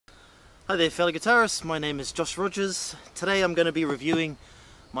Hi there fellow guitarists, my name is Josh Rogers. Today I'm going to be reviewing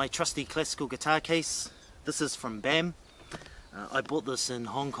my trusty classical guitar case. This is from BAM. I bought this in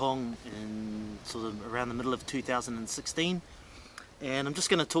Hong Kong in sort of around the middle of 2016, and I'm just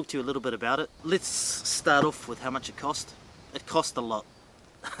going to talk to you a little bit about it. Let's start off with how much it cost. It cost a lot.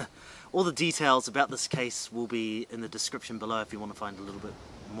 All the details about this case will be in the description below if you want to find a little bit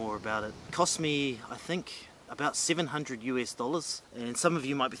more about it. It cost me, I think, about $700 US, and some of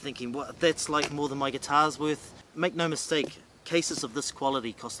you might be thinking, well, that's like more than my guitar's worth. Make no mistake, cases of this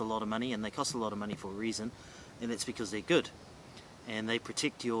quality cost a lot of money, and they cost a lot of money for a reason, and that's because they're good and they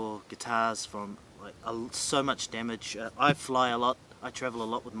protect your guitars from so much damage. I fly a lot, I travel a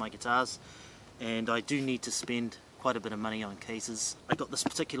lot with my guitars, and I do need to spend quite a bit of money on cases. I got this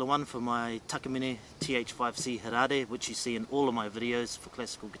particular one for my Takamine TH5C Hirare, which you see in all of my videos for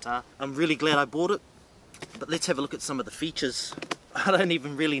classical guitar. I'm really glad I bought it. But let's have a look at some of the features. I don't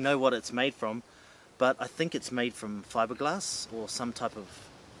even really know what it's made from, but I think it's made from fiberglass or some type of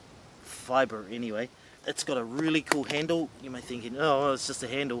fiber anyway. It's got a really cool handle. You may be thinking, oh, it's just a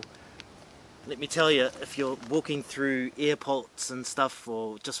handle. Let me tell you, if you're walking through airports and stuff,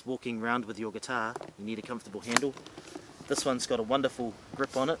 or just walking around with your guitar, you need a comfortable handle. This one's got a wonderful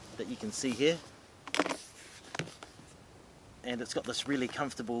grip on it that you can see here. And it's got this really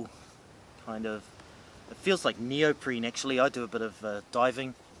comfortable kind of, it feels like neoprene actually. I do a bit of diving.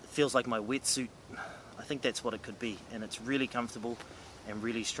 It feels like my wetsuit. I think that's what it could be, and it's really comfortable and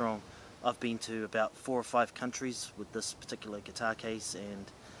really strong. I've been to about 4 or 5 countries with this particular guitar case, and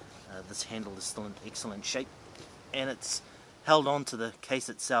this handle is still in excellent shape, and it's held on to the case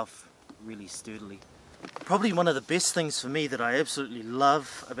itself really sturdily. Probably one of the best things for me that I absolutely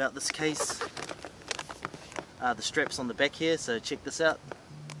love about this case are the straps on the back here, so check this out.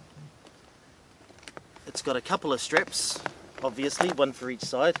 It's got a couple of straps, obviously, one for each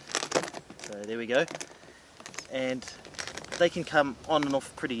side, so there we go, and they can come on and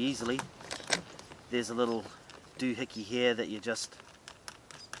off pretty easily. There's a little doohickey here that you just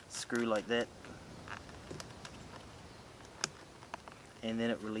screw like that, and then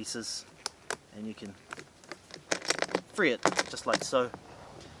it releases and you can free it just like so.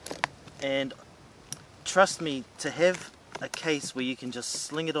 And trust me, to have a case where you can just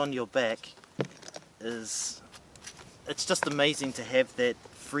sling it on your back it's just amazing to have that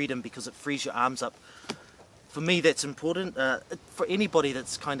freedom, because it frees your arms up. For me, that's important. For anybody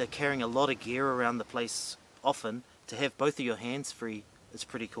that's kind of carrying a lot of gear around the place often, to have both of your hands free is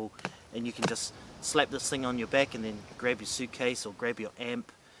pretty cool. And you can just slap this thing on your back and then grab your suitcase or grab your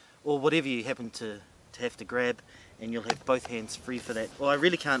amp or whatever you happen to have to grab, and you'll have both hands free for that. Well, I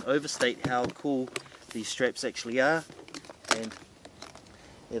really can't overstate how cool these straps actually are, and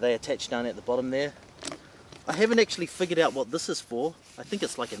yeah, they attach down at the bottom there. I haven't actually figured out what this is for. I think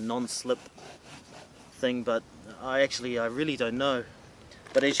it's like a non-slip thing, but I really don't know.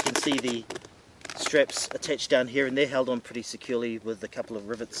 But as you can see, the straps attach down here, and they're held on pretty securely with a couple of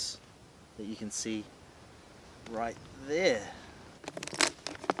rivets that you can see right there.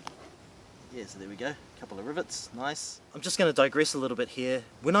 Yeah, so there we go, a couple of rivets, nice. I'm just going to digress a little bit here.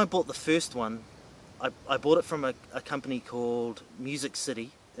 When I bought the first one, I bought it from a company called Music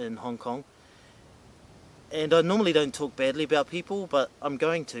City in Hong Kong. And I normally don't talk badly about people, but I'm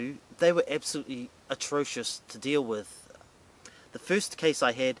going to. They were absolutely atrocious to deal with. The first case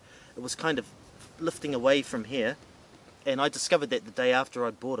I had, it was kind of lifting away from here, and I discovered that the day after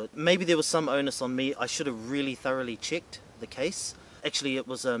I bought it. Maybe there was some onus on me. I should have really thoroughly checked the case. Actually, it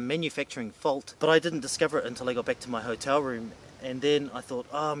was a manufacturing fault, but I didn't discover it until I got back to my hotel room. And then I thought,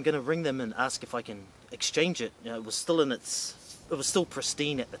 oh, I'm going to ring them and ask if I can exchange it. You know, it was still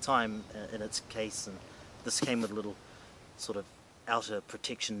pristine at the time in its case, and this came with a little sort of outer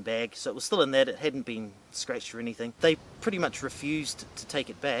protection bag, so it was still in that. It hadn't been scratched or anything. They pretty much refused to take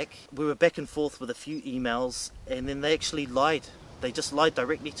it back. We were back and forth with a few emails, and then they actually lied. They just lied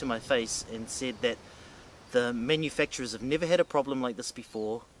directly to my face and said that the manufacturers have never had a problem like this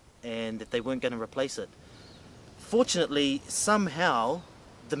before, and that they weren't going to replace it. Fortunately, somehow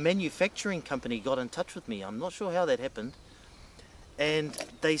the manufacturing company got in touch with me. I'm not sure how that happened, and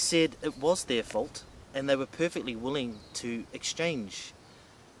they said it was their fault, and they were perfectly willing to exchange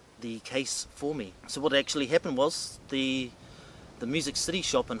the case for me. So what actually happened was the Music City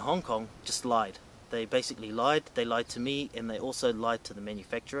shop in Hong Kong just lied. They basically lied. They lied to me, and they also lied to the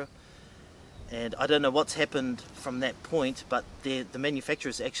manufacturer. And I don't know what's happened from that point, but the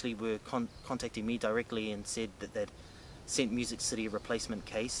manufacturers actually were contacting me directly and said that they'd sent Music City a replacement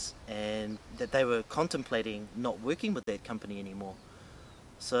case, and that they were contemplating not working with that company anymore.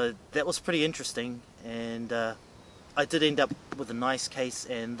 So that was pretty interesting, and I did end up with a nice case,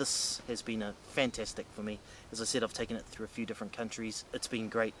 and this has been a fantastic for me. As I said, I've taken it through a few different countries. It's been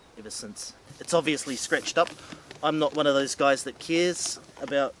great ever since. It's obviously scratched up. I'm not one of those guys that cares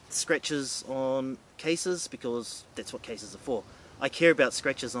about scratches on cases, because that's what cases are for. I care about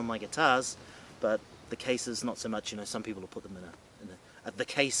scratches on my guitars, but the cases not so much. You know, some people will put them in the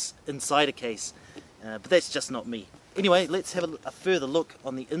case inside a case, but that's just not me. Anyway, let's have a further look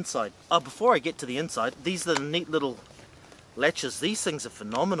on the inside. Before I get to the inside, these are the neat little latches. These things are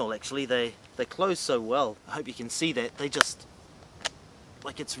phenomenal actually. They close so well. I hope you can see that. They just,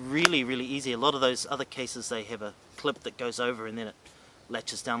 like, it's really easy. A lot of those other cases, they have a clip that goes over and then it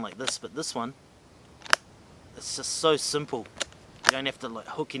latches down like this, but this one, it's just so simple. You don't have to like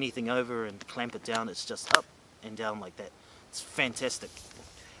hook anything over and clamp it down. It's just up and down like that. It's fantastic,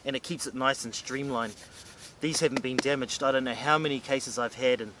 and it keeps it nice and streamlined. These haven't been damaged. I don't know how many cases I've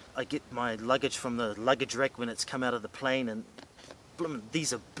had, and I get my luggage from the luggage rack when it's come out of the plane, and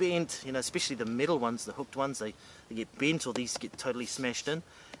these are bent, you know, especially the metal ones, the hooked ones, they get bent, or these get totally smashed in.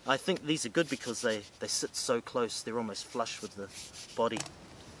 I think these are good because they sit so close, they're almost flush with the body.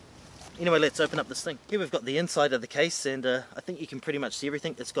 Anyway, let's open up this thing. Here we've got the inside of the case, and I think you can pretty much see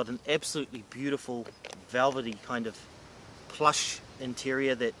everything. It's got an absolutely beautiful velvety kind of plush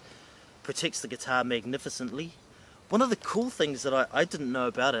interior that protects the guitar magnificently. One of the cool things that I didn't know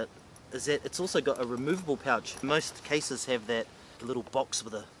about it is that it's also got a removable pouch. Most cases have that little box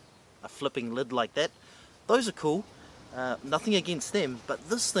with a flipping lid like that. Those are cool, nothing against them, but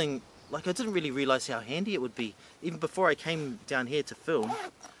this thing, like, I didn't really realize how handy it would be. Even before I came down here to film,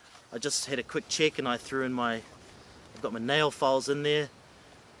 I just had a quick check and I threw in I've got my nail files in there,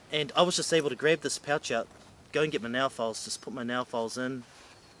 and I was just able to grab this pouch out, go and get my nail files, just put my nail files in,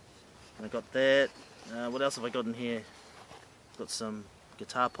 and I got that. What else have I got in here? Got some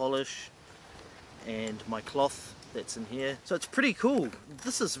guitar polish and my cloth that's in here. So it's pretty cool.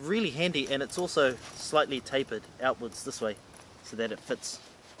 This is really handy, and it's also slightly tapered outwards this way so that it fits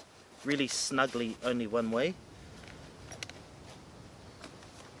really snugly only one way.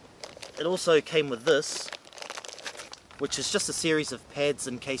 It also came with this, which is just a series of pads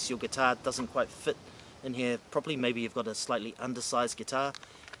in case your guitar doesn't quite fit in here properly. Maybe you've got a slightly undersized guitar,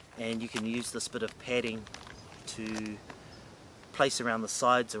 and you can use this bit of padding to place around the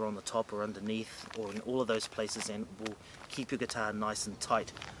sides or on the top or underneath or in all of those places, and will keep your guitar nice and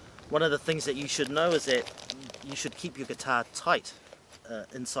tight. One of the things that you should know is that you should keep your guitar tight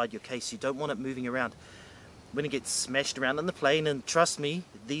inside your case. You don't want it moving around. When it gets smashed around in the plane, and trust me,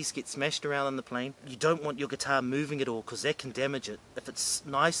 these get smashed around in the plane, you don't want your guitar moving at all, because that can damage it. If it's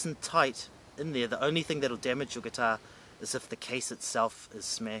nice and tight in there, the only thing that'll damage your guitar is if the case itself is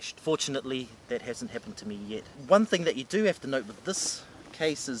smashed. Fortunately, that hasn't happened to me yet. One thing that you do have to note with this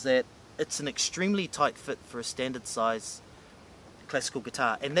case is that it's an extremely tight fit for a standard size classical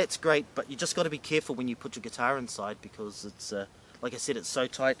guitar, and that's great, but you just got to be careful when you put your guitar inside, because it's like I said, it's so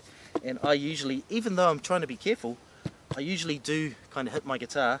tight. And I usually, even though I'm trying to be careful, I usually do kind of hit my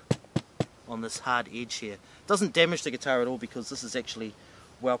guitar on this hard edge here. It doesn't damage the guitar at all, because this is actually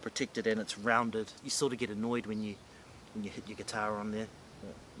well protected and it's rounded. You sort of get annoyed when you hit your guitar on there.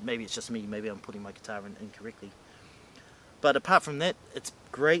 Maybe it's just me, maybe I'm putting my guitar in incorrectly. But apart from that, it's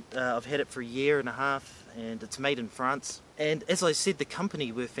great. I've had it for a year and a half, and it's made in France. And as I said, the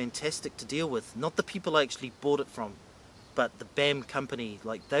company were fantastic to deal with. Not the people I actually bought it from, but the BAM company.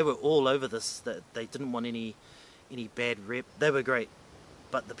 Like, they were all over this, that they didn't want any bad rep. They were great,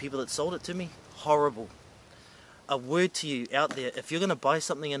 but the people that sold it to me, horrible. A word to you out there, if you're going to buy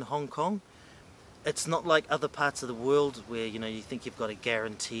something in Hong Kong, it's not like other parts of the world where, you know, you think you've got a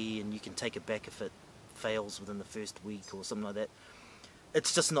guarantee and you can take it back if it fails within the first week or something like that.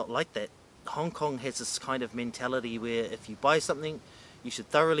 It's just not like that. Hong Kong has this kind of mentality where if you buy something, you should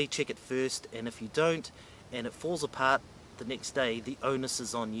thoroughly check it first, and if you don't and it falls apart the next day, the onus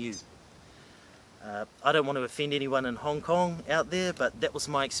is on you. I don't want to offend anyone in Hong Kong out there, but that was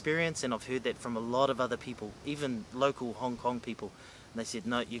my experience, and I've heard that from a lot of other people, even local Hong Kong people. And they said,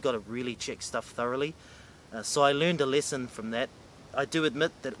 no, you've got to really check stuff thoroughly. So I learned a lesson from that. I do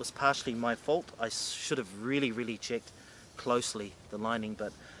admit that it was partially my fault. I should have really checked closely the lining,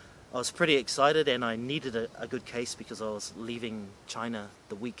 but I was pretty excited, and I needed a good case because I was leaving China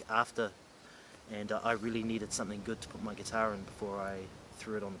the week after, and I really needed something good to put my guitar in before I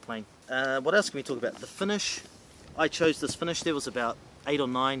threw it on the plane. What else can we talk about? The finish. I chose this finish. There was about 8 or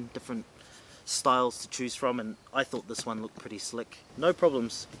 9 different styles to choose from, and I thought this one looked pretty slick. No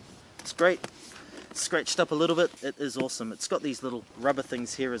problems. It's great. It's scratched up a little bit. It is awesome. It's got these little rubber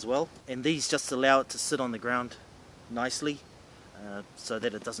things here as well, and these just allow it to sit on the ground nicely, so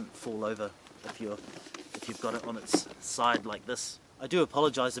that it doesn't fall over if you're you've got it on its side like this. I do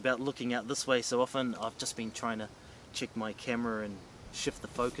apologize about looking out this way so often. I've just been trying to check my camera and shift the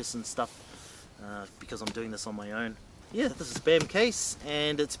focus and stuff because I'm doing this on my own. Yeah, this is BAM case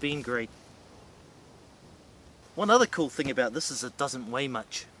and it's been great. One other cool thing about this is it doesn't weigh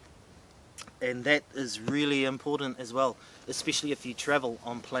much, and that is really important as well, especially if you travel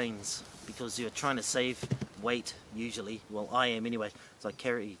on planes, because you're trying to save weight usually. Well, I am anyway, so I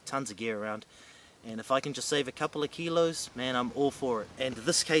carry tons of gear around, and if I can just save a couple of kilos, man, I'm all for it. And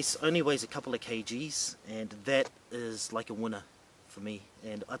this case only weighs a couple of kgs, and that is like a winner for me,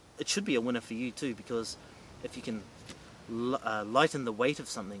 and it should be a winner for you too, because if you can lighten the weight of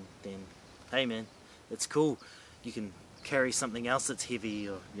something, then hey man, it's cool. You can carry something else that's heavy,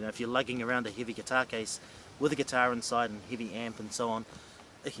 or you know, if you're lugging around a heavy guitar case with a guitar inside and heavy amp and so on,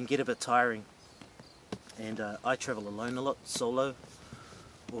 it can get a bit tiring. And I travel alone a lot, solo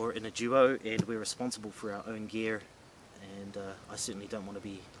or in a duo, and we're responsible for our own gear, and I certainly don't want to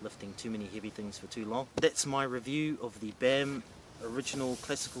be lifting too many heavy things for too long. That's my review of the BAM original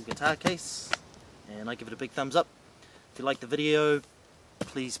classical guitar case, and I give it a big thumbs up. If you like the video,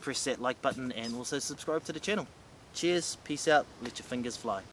 please press that like button and also subscribe to the channel. Cheers, peace out, let your fingers fly.